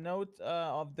put on Easy. the note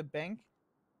of the bank,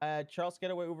 Charles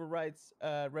Getaway overrides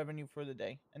revenue for the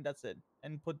day, and that's it.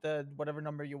 And put the whatever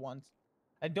number you want.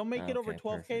 And don't make it over Okay,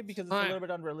 12K perfect. because it's a Alright. little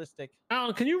bit unrealistic.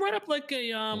 Alan, can you write up like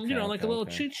a Okay, like a okay, little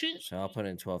okay. cheat sheet So I'll put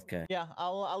in 12K. Yeah,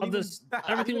 I'll of even, this I'll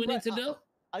everything even we need write- to do?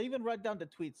 I'll even write down the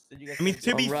tweets that you guys. I mean, sent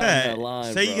to me. be I'm writing fair, that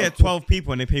line, say you bro. get 12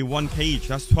 people and they pay 1K each.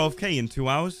 That's 12K in 2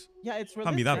 hours. Yeah, it's realistic.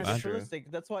 Can't be that It's bad.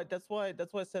 realistic. That's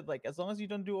why I said, like, as long as you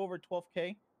don't do over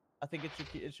 12K, I think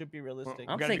it should be realistic. You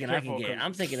I'm gotta be thinking I can careful, get. 'cause-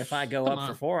 I'm thinking if I go Come up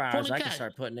for on, 4 hours, I can 20K.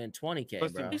 start putting in 20K,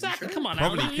 Listen, bro. Exactly. Come on,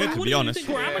 Probably Alan. could, to What be do you honest. think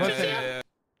we're amateurs here? Yeah.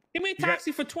 Give me a got-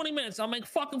 taxi for 20 minutes. I'll make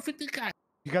fucking 50K.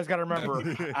 You guys got to remember,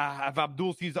 if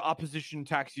Abdul sees the opposition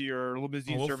taxi or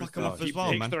limousine we'll services, fuck 'em up he as well,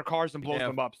 takes man. their cars and blows Yeah.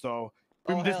 them up. So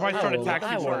Oh, this hell might yeah. start a I will- taxi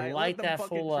I will war. light Let them that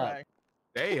fucking fool up. try.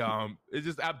 Hey, it's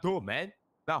just Abdul, man.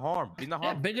 Not harm. He's not Yeah,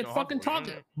 harm. bigot not fucking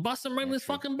harmful, target. Bust him right in Yeah, his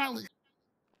true. fucking belly.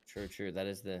 True. That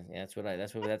is the. Yeah,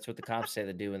 that's what the cops say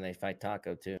they do when they fight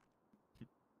Taco too.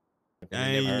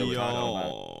 Hey, never heard of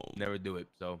yo. Never do it.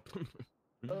 So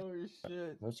Oh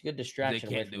shit! Well, it's a good distraction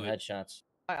away can't from do it. headshots.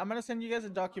 I'm gonna send you guys a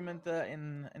document in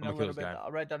gonna a kill little this bit. guy.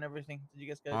 I'll write down everything that you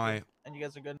guys got, Alright. and you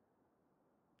guys are good.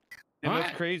 And that's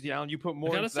Alright. crazy, Alan. You put I more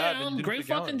gotta into say, that than Alan, did great the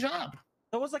fucking gallon. job.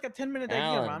 That was like a 10-minute idea,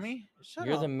 Alan, Rami. Shut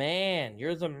You're up. the man.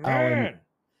 You're the Alan. man.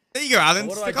 There you go, Alan.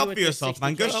 What do I Stick do up with for this yourself,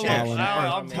 man. Good 60K? shit. Alan,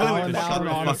 I'm telling you to shut the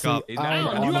fuck honestly, up. Alan,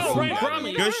 Alan, you honestly, outrank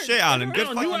Rami. Good shit, Alan. Good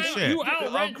Alan, fucking you shit.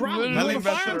 outrank Rami. literally Tell You him were to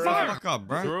fire shut and the fire. fuck up,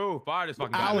 bro. Drew, fire this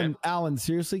fucking guy, man. Alan,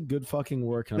 seriously, good fucking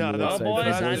work. And No, I'm no, really excited boys,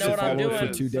 for I those know who what I'm follow doing for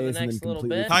for 2 the days and then next little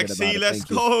completely bit. forget about Taxi, it. let's Thank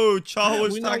you. go.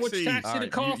 Charles we know which taxi. taxi to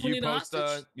Alright, call if we need a post,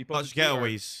 hostage. you post Touch the QR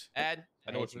getaways. ad.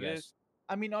 I know hate what you it guys. is.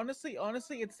 I mean, honestly,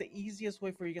 it's the easiest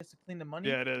way for you guys to clean the money.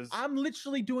 Yeah, it is. I'm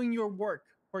literally doing your work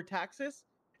for taxes,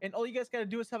 and all you guys gotta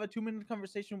do is have a 2-minute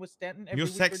conversation with Stanton. Every You're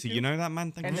week or sexy, two, you know that,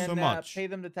 man? Thank and you then so much. pay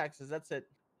them the taxes. That's it.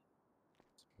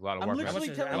 A lot of I'm work, man. How much,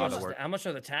 literally is, telling how, you much that. is the, how much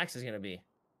are the taxes gonna be?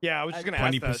 Yeah, I was just I- gonna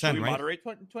ask that. 20%, Should we right? moderate?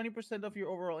 20% of your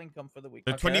overall income for the week.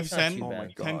 So Okay, that's not 20%, too Oh my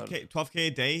bad. God. 10K, 12K a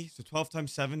day. So 12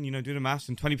 times 7, do the maths,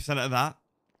 and 20% of that.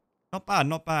 Not bad,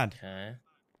 not bad. Okay,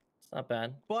 it's not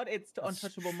bad. But it's That's-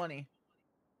 untouchable money.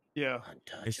 Yeah.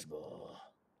 Untouchable.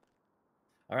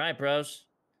 All right, bros.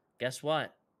 Guess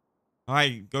what? All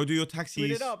right, go do your Tweet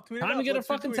taxis. it up. Tweet it Time up. to get a Let's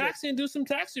fucking retweet it. taxi and do some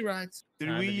taxi rides. Did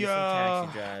Time to we do some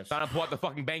taxi drives? Trying to pull out the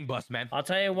fucking bang bus, man. I'll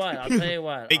tell you what.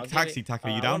 Big I'll give taxi tacker,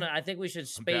 you I down? I think we should down.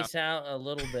 space out a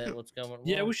little bit. What's going on?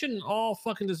 Yeah, we shouldn't all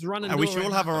fucking just run and Yeah, do we it should right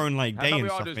all have now. our own like How day about and we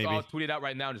all stuff, just maybe. all tweet it out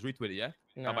right now and just retweet it, yeah?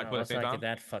 No, How about put it at let's the same not get time?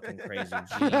 that fucking crazy.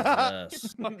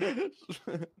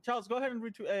 Jesus. Charles, go ahead and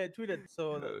tweet it.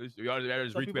 So We all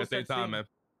just Some retweet people at the same start time, seeing. man.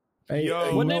 Hey,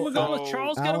 Yo, What you name know, we going with? so-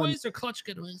 Charles Alan- Getaways or Clutch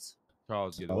Getaways?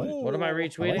 Charles, get What? away. What am I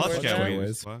retweeting? Clutch Clutch Where's that?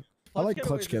 getaways. getaways. I like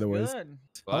clutch Getaways is getaways. good.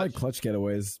 I like clutch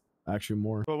getaways actually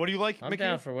more. But what do you like, I'm Mickey?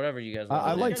 down for whatever you guys I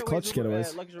want. to like do. clutch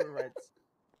getaways. Luxury rides.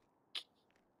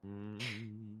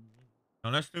 Now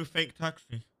let's do fake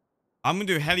taxi. I'm gonna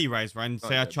do heli rides, right? And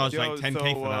say I charge like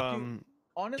 10K for that.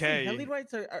 Honestly, Okay. heli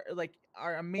rides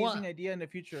are amazing What? idea in the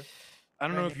future. I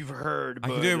don't know if you've heard, I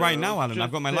but can do it right now, Alan. I've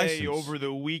just got my say license. Over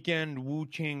the weekend, Wu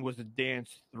Ching was a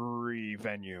dance 3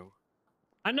 venue.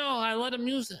 I know. I let him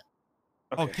use it.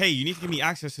 Okay, you need to give me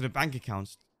access to the bank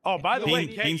accounts. Oh, by the Dean- way,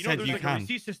 Dean Kate, you know said there's you like can. a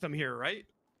receipt system here, right?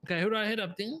 Okay, who do I hit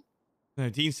up, Dean? No,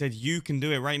 Dean said you can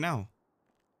do it right now.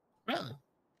 Really?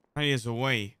 Apparently there's a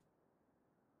way.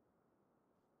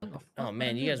 What the Oh fuck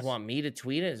man, is you guys this? want me to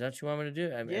tweet it? Is that what you want me to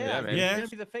do? I mean, Yeah, man. you're Yeah. gonna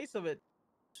be the face of it.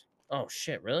 Oh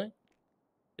shit, really?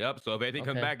 Yep. So if anything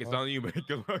comes Okay, back, it's well- on you, man.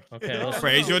 Good luck. Okay, let's-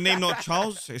 Wait, is your name not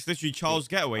Charles? It's literally Charles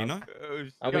Getaway, no?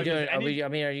 Are Yo, we doing? does Are we? I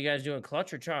mean, are you guys doing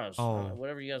Clutch or Charles? Oh.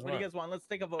 Whatever you guys What do want. you guys want? Let's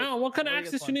take a vote. Oh, what kind of What do you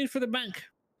guys access you want? need for the bank?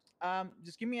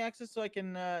 Just give me access so I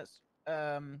can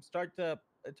start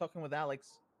talking with Alex.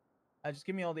 Just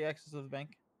give me all the access of the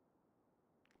bank.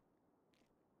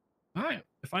 All right.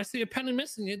 If I see a penny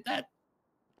missing, you're dead.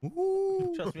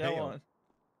 Ooh, Trust me, I damn. won't.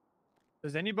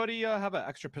 Does anybody have an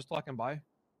extra pistol I can buy?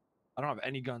 I don't have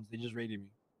any guns. They just raided me.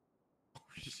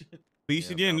 But you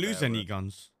said you Yeah, didn't not lose bad, any bro.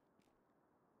 guns.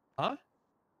 Huh?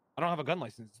 I don't have a gun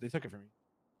license. They took it from me.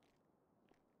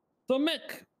 So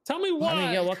Mick, tell me why. I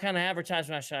mean, yeah. What kind of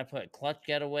advertisement should I put? Clutch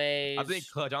getaways. I think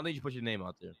Clutch. I don't think you put your name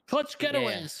out there. Clutch Yeah.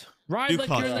 getaways. Ride Do like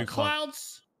Clutch, you're in the do Clutch.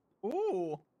 clouds.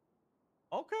 Ooh.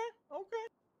 Okay.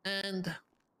 And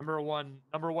Number one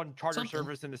charter Something.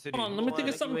 service in the city. hold on, let me think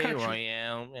of something catchy.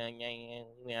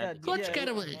 Yeah, Clutch yeah,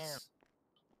 getaways.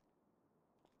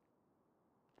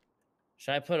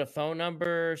 Should I put a phone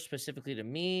number specifically to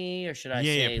me, or should I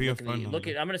Yeah, say put your look, in phone the, look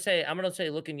number. at? I'm gonna say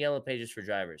look in yellow pages for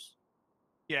drivers.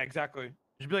 Yeah, exactly. It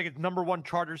should be like it's number one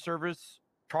charter service,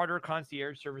 charter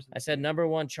concierge service. in I the said number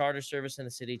one charter service in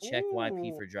the city. Check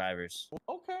YP Ooh. for drivers.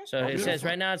 Okay. So Oh, it says beautiful.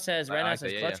 right now. It says right I now. It like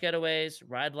says that, yeah, Clutch Getaways.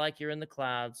 Ride like you're in the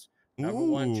clouds. Number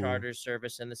one Ooh. charter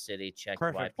service in the city. Check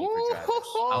Perfect. YP for drivers.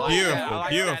 I like Beautiful, that, I like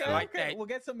beautiful. That, I like that. We'll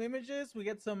get some images. We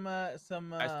get some Nice cars. some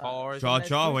Jar nice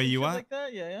Jar, tweets where and you shit at? Like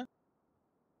that. Yeah.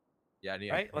 Yeah, I need.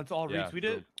 Right? Let's all yeah, retweet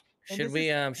so- it. And Should this we?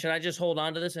 is- Should I just hold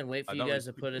on to this and wait for I you don't guys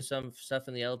to retweet put some stuff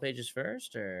in the yellow pages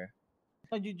first, or?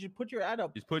 No, you put your ad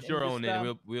up. Just put and your own in.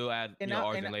 um, We'll add and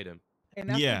ours and- in later.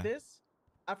 And after Yeah. this,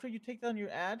 after you take down your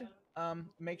ad,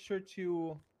 make sure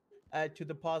to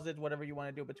deposit whatever you want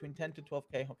to do between 10 to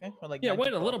 12K. Okay. Or like Yeah, 9 to wait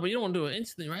a 12. little bit. You don't want to do it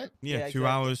instantly, right? Yeah, Yeah, 2 exactly.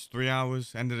 hours, 3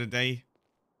 hours, end of the day.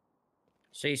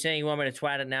 So you're saying you want me to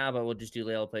twat it now, but we'll just do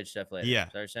yellow page stuff later? Yeah.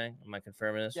 Is that what you're saying? Am I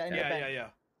confirming this? Yeah, Okay. yeah, Yeah, bank. yeah.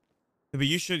 But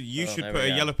you should Oh, should there put we a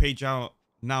go. yellow page out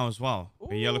now as well.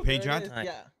 A yellow Ooh, page there ad. it is, Nice.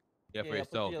 Yeah. Yeah, for put the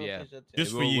yourself. yellow Yeah. page out too.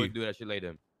 Just for we'll you. do that shit later.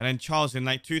 And then Charles, in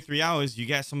like 2-3 hours, you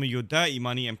get some of your dirty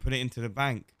money and put it into the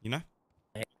bank. You know?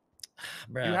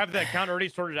 Bro, You have the account already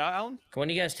sorted out, Alan? When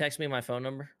you guys text me my phone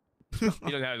number? He doesn't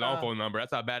have his own phone number.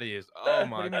 That's how bad he is. Oh What do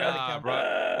my you mean, god,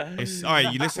 bro. It's all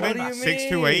right. You listening? do you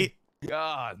 628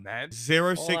 God, man.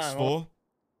 064.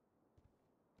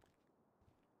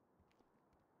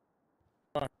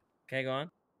 Okay, go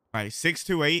on. All right,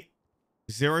 628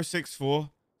 064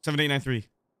 7893.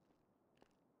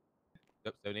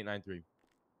 Yep, 7893.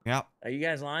 Yeah. Are you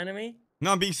guys lying to me?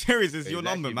 No, I'm being serious. It's Wait, your is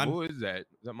that number, actually- man. Who is that? Is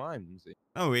that mine? Let me see.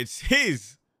 No, it's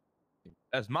his.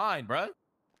 That's mine, bro.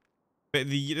 But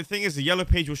the thing is, the yellow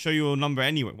page will show you your number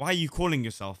anyway. Why are you calling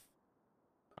yourself?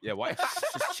 Yeah, why?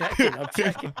 Just checking. I'm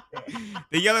checking.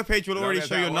 The yellow page will No, already that's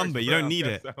show how your it works, number. You bro. don't need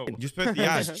it. That's how it Just put the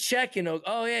ad. Just checking. Oh,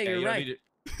 yeah, Yeah, you're you don't right. need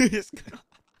it. Just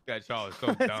God, Charles is so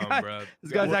dumb, guy- bro.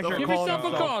 this guy's What the actually fuck? Give calling yourself a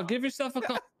himself. call. Give yourself a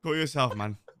call. call yourself,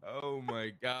 man. Oh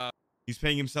my god. He's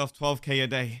paying himself 12K a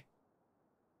day.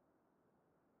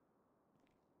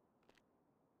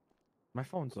 My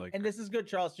phone's like. And this is good,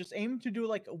 Charles. Just aim to do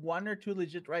like 1 or 2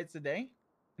 legit rides a day,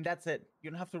 and that's it. You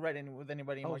don't have to ride with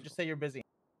anybody anymore. Just say you're busy.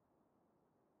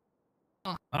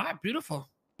 Oh, all right, beautiful.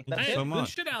 Thank That's you it. so Good much.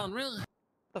 shit, Alan. Really. What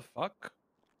the fuck?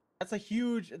 That's a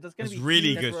huge. That's gonna That's be really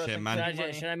huge good for us, shit, like, man. Should I, saving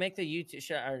money. should I make the YouTube?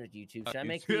 Should I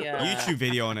make YouTube. the YouTube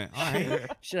video on it. All right.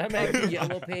 Should I make the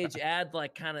yellow page ad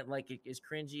like kind of like as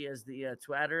cringy as the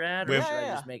Twitter ad, or With- should I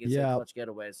Yeah, just make it say yeah. Clutch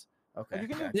Getaways? Okay. You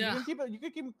can, okay. you Yeah. can keep it. You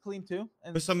can keep it clean too.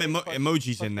 And Put some say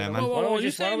emojis clutch in there, getaways. man. Whoa, Why whoa, don't whoa! we You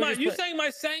just- why saying don't we my just you put- saying my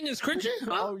saying is cringy?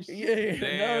 Huh? Oh, shit.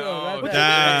 Yeah, no, Damn.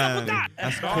 that's Damn.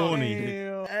 That's corny.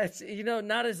 Damn. that's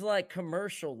not as like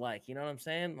commercial like. You know what I'm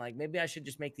saying? Like maybe I should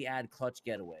just make the ad Clutch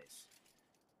Getaways.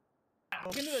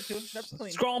 You can do that too. That's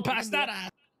clean. Scrolling You can past do that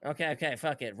ad. Okay,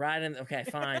 fuck it. Ride in. Okay,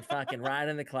 fine, fucking ride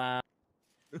in the cloud.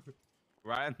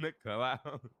 Right in the cloud.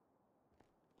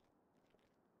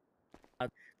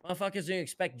 Motherfuckers don't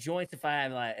expect joints if I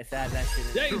have that shit. in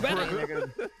Yeah, there. you better. They're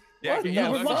gonna- Yeah, What? yeah, Yeah,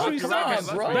 With fuck luxury you,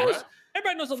 service, bro.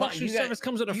 Everybody knows a Fuck, luxury you guys- service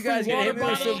comes with a You free guys gonna water hit me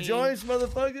with bottle. some joints,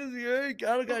 motherfuckers? Yeah,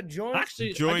 I don't got joints. Actually,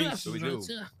 I do have Joints. some We do. joints,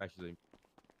 yeah. Actually,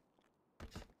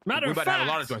 Matter we're of about to have a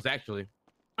lot of fact, joints. Actually,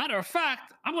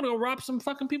 I'm gonna go rob some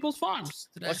fucking people's farms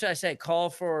today. What should I say? Call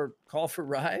for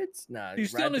rides? No. You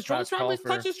stealing his joints from me?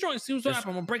 Touch his joints. See what's just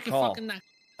happening. I'm gonna break your call. fucking neck.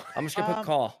 I'm just gonna put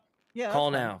call. Yeah. that's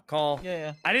Call fine. now. Call.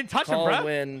 Yeah. I didn't touch him, Call bro.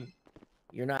 when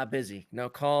you're not busy. No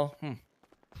call.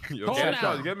 you Call okay, now.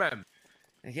 Charles? Good man.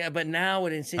 Yeah, but now it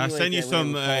I'll insinuates. send you that we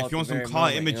some. would call If at you want the some very car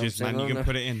moment, images, you know what I'm man, you saying? can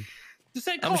put it in. Just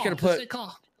say I'm call. just gonna Just put- say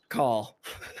call. Call.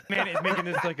 Man, it's making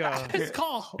this like a. It's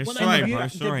call. It's Whenever alright, you- bro.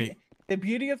 It's alright. The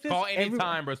beauty of this, Call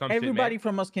anytime, bro. Some everybody shit,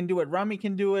 from us can do it. Rami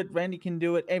can do it. Randy can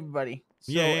do it. Everybody.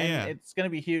 So, and it's gonna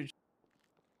be huge.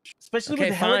 Especially with Okay,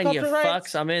 the fine, you helicopter rides.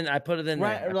 fucks. I'm in. I put it in there.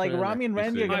 I Like put it in Rami and Yes,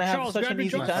 Randy are sir. gonna have Charles, such grab an your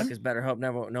easy joint. time. Fuckers better hope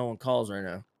no one calls right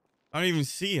now. I don't even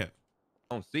see it.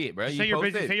 I don't see it, bro. Just You say you're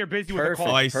busy. posted. Say you're busy with a Perfect.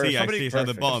 call. Oh, I see. I Perfect. see. It's at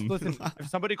the Perfect. bottom. Listen, if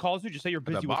somebody calls you, just say you're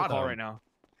busy with a call bottom. right now.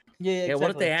 Yeah, Yeah, what if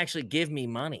exactly. they actually give me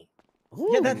money?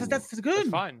 Yeah, that's Ooh. That's good.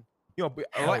 fine. You know,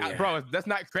 Hell like, yeah. bro, that's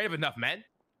not creative enough, man.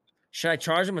 Should I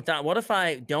charge them what if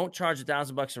I don't charge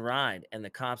 $1,000 a ride and the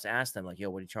cops ask them like, "Yo,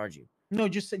 what do you charge you?" No,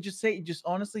 just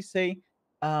honestly say,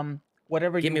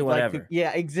 whatever. Give you me would like whatever. to.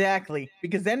 Yeah, exactly.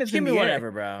 Because then it's Give in me the air.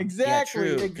 whatever, bro. Exactly,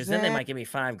 Yeah, true. Because then they might give me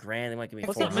 $5,000. They might give me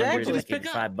What's 400. exactly. They might Just give me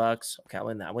pick up. $5. Okay,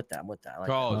 I'm with that. With that. I like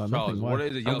that. Charles, nothing, what why?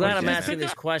 is it? I'm yellow glad I'm shit, asking man?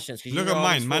 these questions because Look you at know all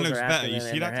mine. these Mine fools looks are better. asking You in see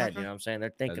their that, head, Tucker? you know what I'm saying?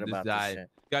 They're thinking This about guy- this shit.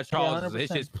 Got Charles. 100%. His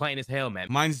shit's plain as hell, man.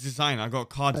 Mine's design. I got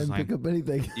car I didn't design. pick up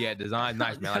anything. Yeah, design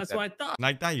nice, man. I like That's that. what I thought.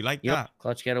 Like that? You like Yep.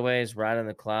 Clutch getaways, ride in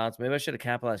the clouds. Maybe I should have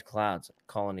capitalized clouds.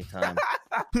 Call anytime.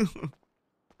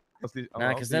 Let's see- Nah,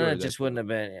 I'll because see then yours, it just actually. wouldn't have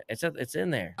been. It's in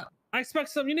there. I expect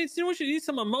some. You need some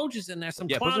emojis in there. Some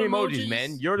Yeah, put cloud some emojis,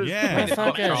 man. You're just Yeah. plain as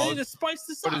fuck, Motherfucker. You need Charles. to spice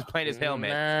this You're up. just plain as hell,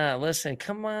 man. Nah, listen,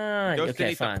 come on. Your shit Okay,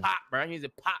 needs to fine. pop, bro. He needs to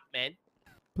pop, man.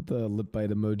 Put the lip bite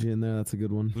emoji in there. That's a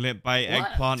good one. Lit by What?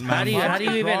 eggplant How man. do you What's wrong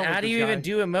with this even guy?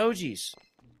 do emojis?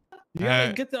 You gotta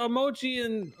Uh, get the emoji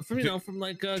and from from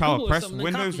like Child, Google or press something.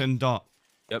 Windows copy. and dot.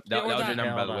 Yep, Yeah, that was or your that. number,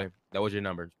 Yeah, by the hold way. on. That was your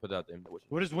number. Just put it out there. That was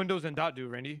your- What does Windows and dot do,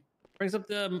 Randy? brings up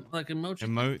the like emoji.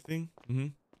 Emote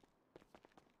thing.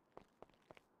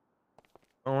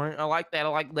 All right, I like that. I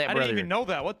like that, I brother. didn't even know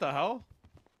that. What the hell?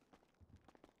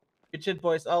 Good shit,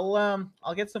 boys. I'll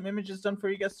get some images done for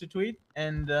you guys to tweet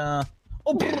and Oh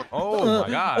my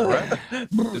god, bro.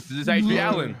 This is Adrian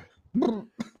Allen.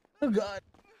 Oh god.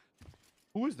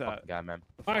 Who is that? God, man.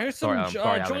 All right, here's Sorry, some I'm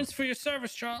sorry, Alan. joints for your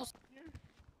service, Charles.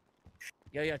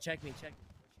 Yo, check me. What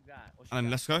you got? What you And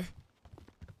got? let's go.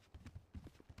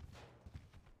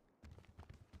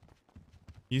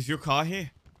 Use your car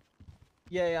here.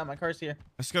 Yeah, my car's here.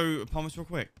 Let's go Palmas real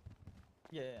quick.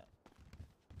 Yeah.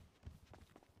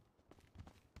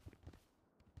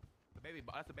 The baby,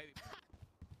 that's a baby.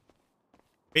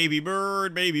 Baby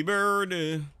bird, baby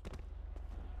bird.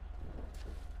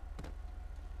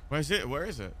 Where's it? Where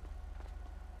is it?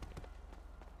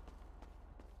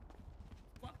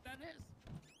 What that is?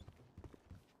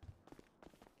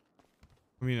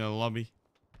 I mean, in the lobby.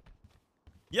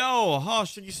 Yo,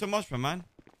 Harsh, thank you so much, my man.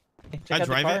 Hey, I check out the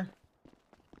drive car. it?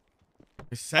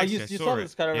 It's Oh, sexy. you I saw saw it.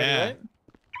 this car already, Yeah. right?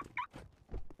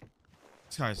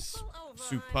 This guy's Pull over,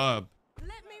 superb. Let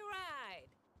me ride.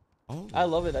 Oh, I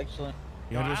love it actually.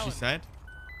 you heard what she Alan. said?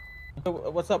 So,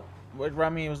 what's up? What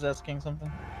Rami was asking something.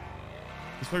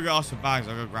 He's probably gonna ask for bags.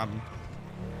 I'll go grab him.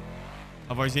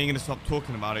 Otherwise, he ain't gonna stop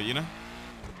talking about it, you know?